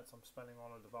 15 minutes I'm spending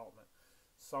on a development.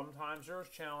 Sometimes there's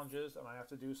challenges and I have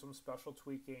to do some special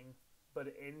tweaking, but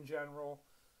in general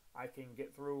I can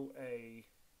get through a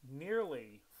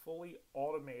nearly fully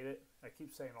automated, I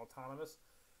keep saying autonomous,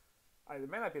 it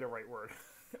may not be the right word.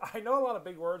 I know a lot of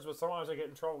big words, but sometimes I get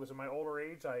in trouble because in my older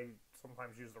age I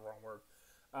sometimes use the wrong word.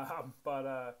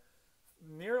 But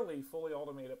nearly fully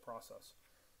automated process.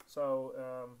 So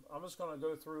I'm just going to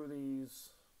go through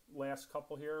these last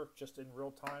couple here just in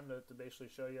real time to basically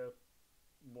show you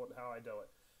how I do it.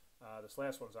 This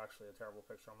last one's actually a terrible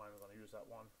picture. I'm not even going to use that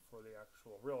one for the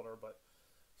actual realtor. But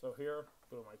so here,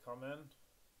 boom, I come in.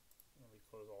 Let me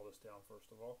close all this down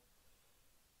first of all.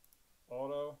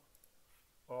 Auto,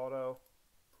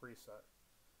 preset.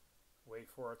 Wait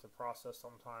for it to process.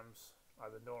 Sometimes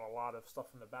I've been doing a lot of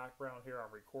stuff in the background here.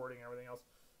 I'm recording everything else.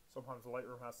 Sometimes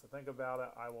Lightroom has to think about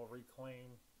it. I will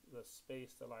reclaim the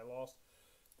space that I lost.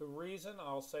 The reason,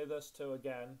 I'll say this too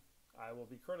again, I will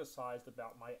be criticized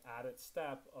about my added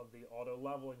step of the auto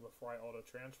leveling before I auto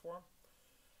transform.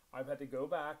 I've had to go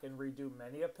back and redo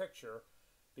many a picture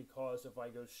because if I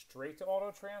go straight to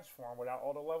auto transform without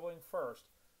auto leveling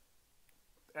first,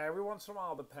 every once in a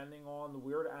while, depending on the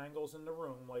weird angles in the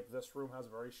room, like this room has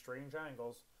very strange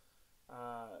angles,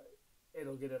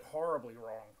 it'll get it horribly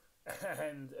wrong.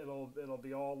 And it'll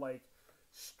be all like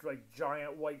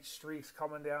giant white streaks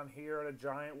coming down here and a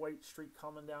giant white streak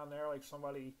coming down there, like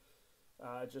somebody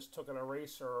just took an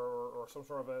eraser or some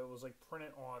sort of it was like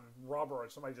printed on rubber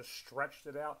and somebody just stretched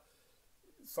it out.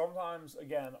 Sometimes,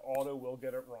 again, auto will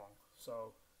get it wrong.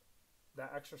 So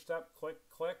that extra step,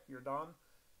 click, you're done.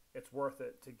 It's worth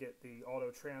it to get the auto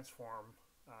transform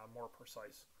more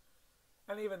precise.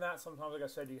 And even that, sometimes, like I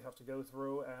said, you have to go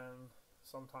through and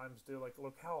sometimes do like,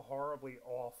 look how horribly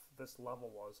off this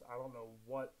level was. I don't know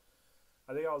what,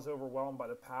 I think I was overwhelmed by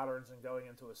the patterns and going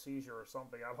into a seizure or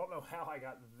something. I don't know how I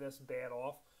got this bad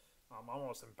off. I'm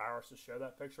almost embarrassed to show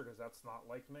that picture because that's not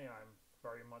like me. I'm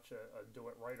very much a do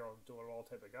it right or do it all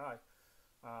type of guy.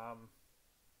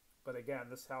 But again,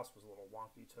 this house was a little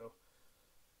wonky too.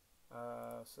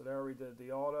 So there we did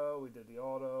the auto. We did the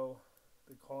auto.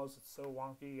 Because it's so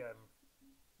wonky, I'm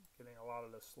getting a lot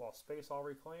of this lost space I'll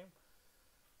reclaim.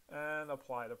 And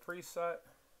apply the preset.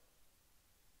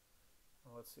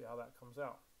 And let's see how that comes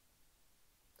out.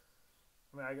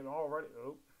 I mean, I can already...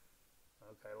 Oh,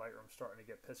 okay, Lightroom's starting to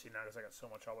get pissy now because I got so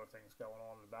much other things going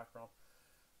on in the background.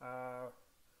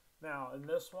 Now, in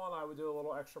this one, I would do a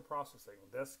little extra processing.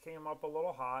 This came up a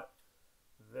little hot.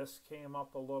 This came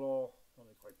up a little... Let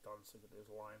me click done so get these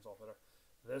lines off of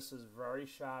there. This is very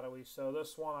shadowy. So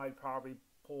this one, I'd probably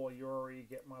pull a Yuri,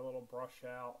 get my little brush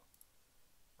out.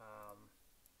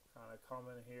 Kind of come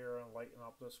in here and lighten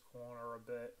up this corner a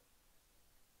bit.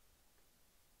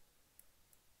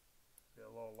 Get a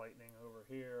little lightening over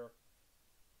here.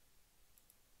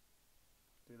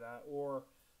 Do that. Or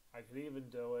I could even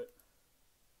do it.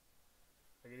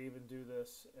 I could even do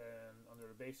this and under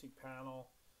the basic panel.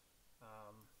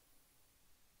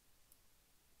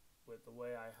 With the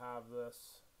way I have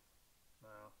this,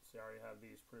 see, I already have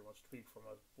these pretty much tweaked from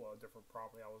a different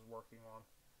property I was working on.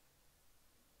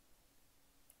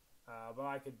 But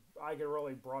I could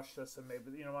really brush this, and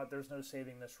maybe, you know what, there's no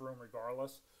saving this room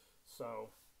regardless. So,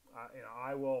 you know,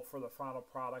 I will, for the final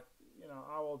product, you know,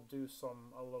 I will do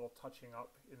a little touching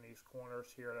up in these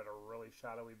corners here that are really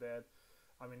shadowy bad.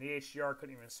 I mean, the HDR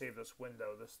couldn't even save this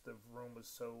window. The room was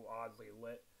so oddly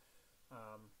lit.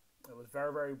 It was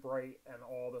very, very bright, and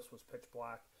all this was pitch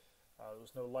black. There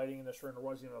was no lighting in this room. There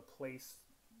wasn't even a place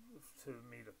to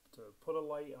me to put a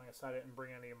light. And like I said, I didn't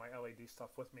bring any of my LED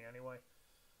stuff with me anyway.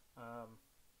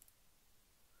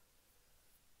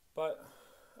 But,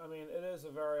 I mean, it is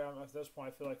a very, at this point,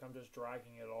 I feel like I'm just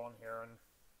dragging it on here, and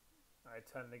I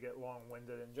tend to get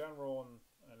long-winded in general, and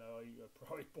I know it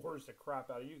probably bores the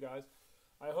crap out of you guys.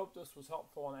 I hope this was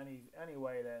helpful in any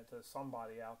way to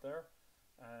somebody out there,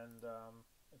 and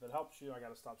if it helps you, I got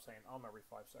to stop saying every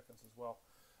 5 seconds as well.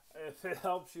 If it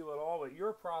helps you at all with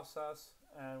your process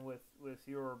and with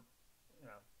your, you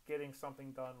know, getting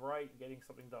something done right, getting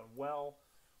something done well,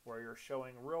 where you're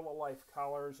showing real life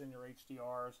colors in your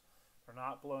HDRs, they're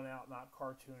not blown out, not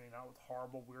cartoony, not with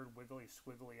horrible, weird, wiggly,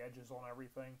 squiggly edges on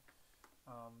everything,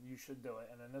 you should do it.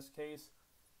 And in this case,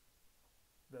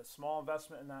 the small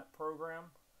investment in that program,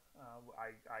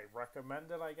 I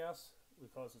recommend it, I guess,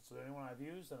 because it's the only one I've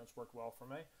used and it's worked well for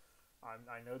me.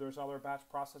 I know there's other batch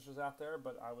processors out there,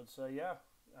 but I would say, yeah,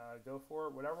 go for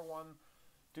it. Whatever one,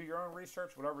 do your own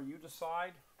research, whatever you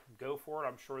decide, go for it.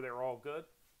 I'm sure they're all good.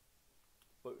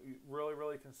 But you really,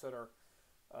 really consider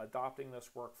adopting this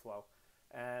workflow.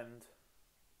 And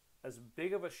as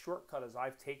big of a shortcut as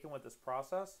I've taken with this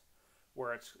process,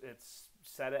 where it's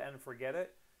set it and forget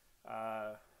it,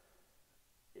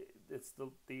 it's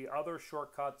the other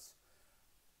shortcuts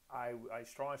I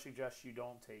strongly suggest you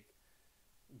don't take.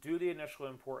 Do the initial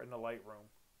import in the Lightroom.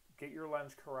 Get your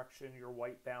lens correction, your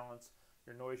white balance,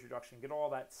 your noise reduction. Get all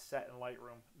that set in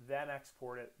Lightroom. Then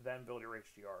export it. Then build your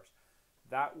HDRs.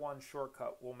 That one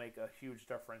shortcut will make a huge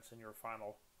difference in your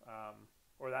final,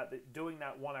 doing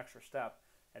that one extra step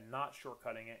and not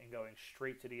shortcutting it and going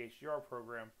straight to the HDR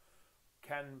program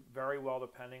can very well,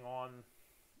 depending on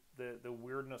the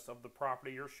weirdness of the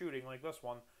property you're shooting, like this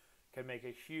one, can make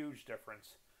a huge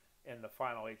difference in the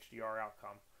final HDR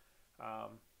outcome.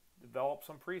 Develop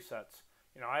some presets.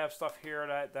 You know, I have stuff here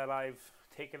that I've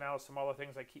taken out of some other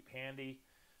things I keep handy,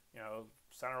 you know,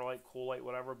 center light, cool light,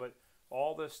 whatever, but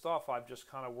all this stuff I've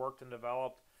just kind of worked and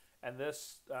developed. And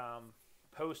this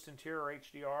post-interior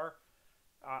HDR,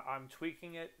 I'm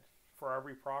tweaking it for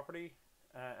every property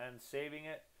and saving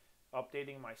it,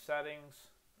 updating my settings.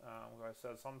 Like I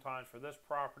said, sometimes for this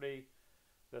property,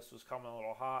 this was coming a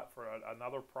little hot. For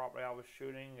another property I was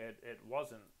shooting, it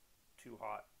wasn't too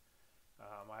hot.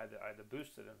 I had to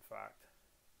boost it, in fact.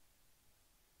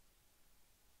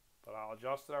 But I'll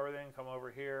adjust everything, come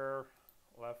over here,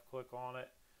 left click on it,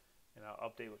 and I'll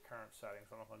update with current settings.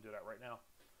 I'm not going to do that right now.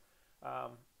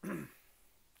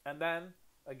 And then,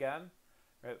 again,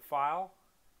 hit File,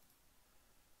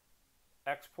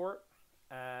 Export,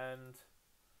 and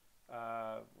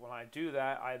when I do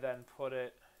that, I then put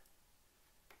it,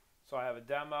 so I have a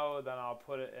demo, then I'll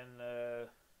put it in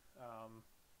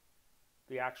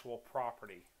the actual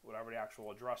property, whatever the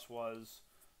actual address was,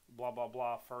 blah, blah,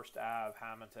 blah, First Ave,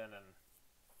 Hamilton, and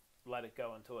let it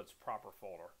go into its proper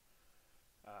folder.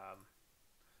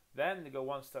 Then to go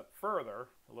one step further,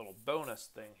 a little bonus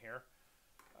thing here,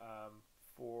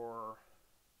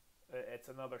 it's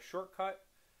another shortcut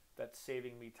that's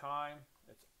saving me time.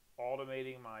 It's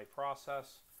automating my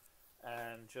process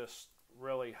and just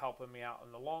really helping me out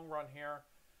in the long run here.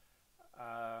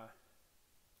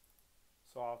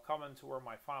 So I'll come into where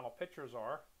my final pictures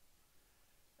are,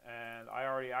 and I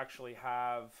already actually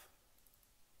have,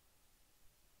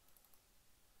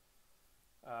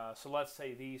 so let's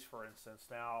say these for instance.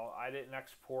 Now I didn't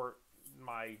export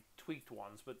my tweaked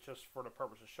ones, but just for the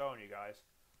purpose of showing you guys,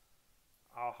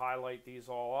 I'll highlight these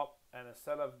all up, and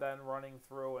instead of then running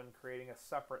through and creating a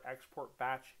separate export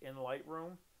batch in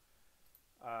Lightroom,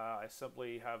 I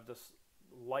simply have this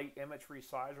light image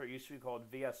resizer. It used to be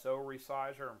called VSO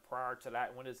resizer, and prior to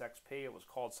that, Windows XP, it was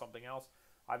called something else.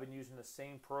 I've been using the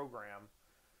same program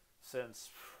since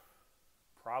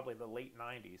probably the late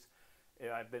 90s.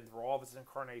 I've been through all of its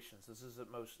incarnations. This is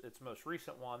its most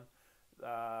recent one.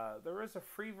 There is a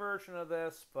free version of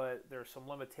this, but there's some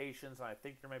limitations, and I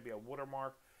think there may be a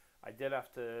watermark. I did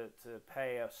have to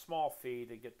pay a small fee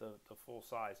to get the full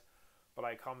size. But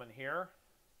I come in here,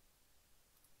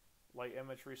 light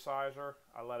image resizer,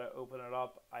 I let it open it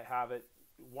up. I have it,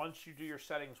 once you do your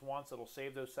settings once, it'll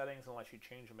save those settings unless you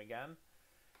change them again.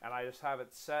 And I just have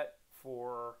it set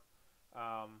for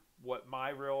what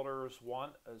my realtors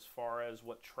want as far as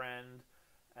what trend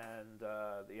and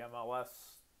the MLS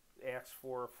asks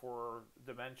for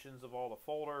dimensions of all the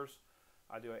folders.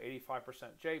 I do an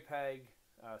 85% JPEG,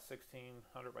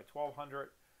 1600 by 1200.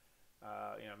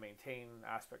 Maintain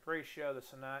aspect ratio,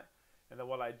 this and that. And then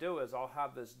what I do is I'll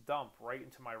have this dump right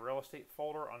into my real estate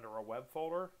folder under a web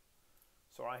folder.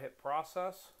 So I hit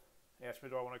process. It asks me,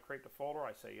 do I want to create the folder?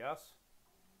 I say yes.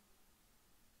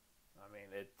 I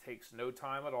mean, it takes no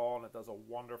time at all, and it does a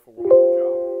wonderful, wonderful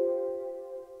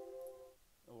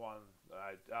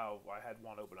job. I had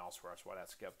one open elsewhere, that's why that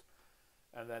skipped.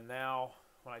 And then now,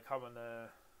 when I come in the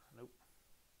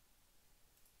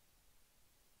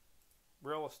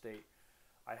real estate,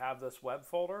 I have this web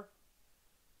folder,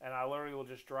 and I literally will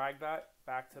just drag that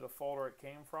back to the folder it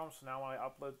came from. So now when I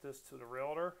upload this to the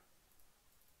realtor,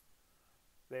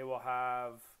 they will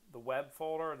have the web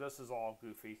folder. This is all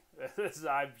goofy. This is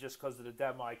just because of the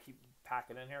demo, I keep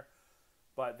packing in here.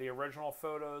 But the original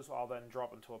photos, I'll then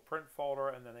drop into a print folder,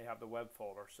 and then they have the web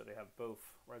folder, so they have both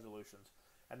resolutions.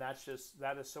 And that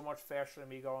is so much faster than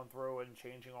me going through and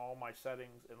changing all my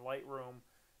settings in Lightroom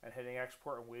and hitting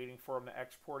export and waiting for them to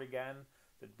export again,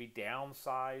 to be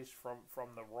downsized from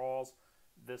the RAWs.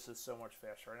 This is so much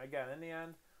faster. And again, in the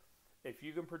end, if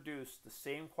you can produce the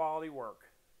same quality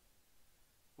work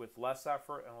with less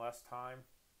effort and less time,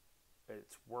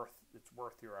 it's worth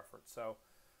your effort. So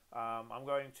I'm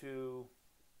going to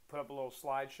put up a little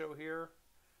slideshow here,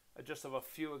 just of a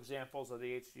few examples of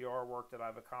the HDR work that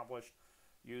I've accomplished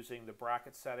using the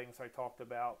bracket settings I talked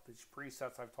about, these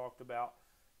presets I've talked about,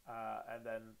 and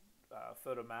then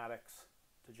Photomatics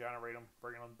to generate them,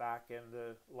 bringing them back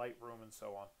into Lightroom and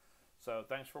so on. So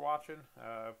thanks for watching.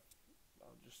 I'll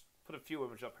just put a few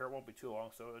images up here. It won't be too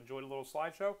long, so enjoy the little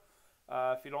slideshow.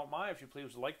 If you don't mind, if you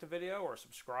please like the video or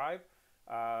subscribe.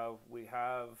 We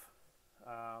have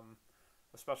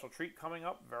a special treat coming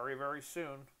up very, very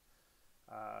soon.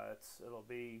 It'll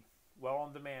be well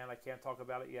on demand. I can't talk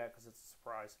about it yet because it's a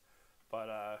surprise,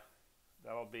 but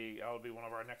that'll be one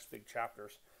of our next big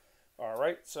chapters. All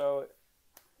right, so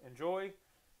enjoy.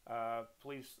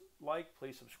 Please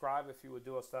please subscribe if you would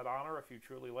do us that honor. If you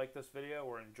truly like this video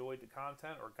or enjoyed the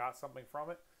content or got something from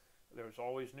it, there's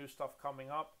always new stuff coming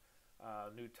up,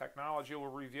 new technology we're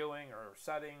reviewing, or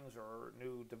settings, or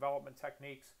new development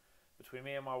techniques. Between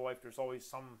me and my wife, there's always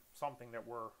something that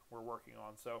we're working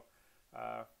on. So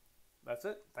that's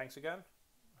it. Thanks again.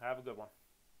 Have a good one.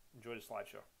 Enjoy the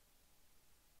slideshow.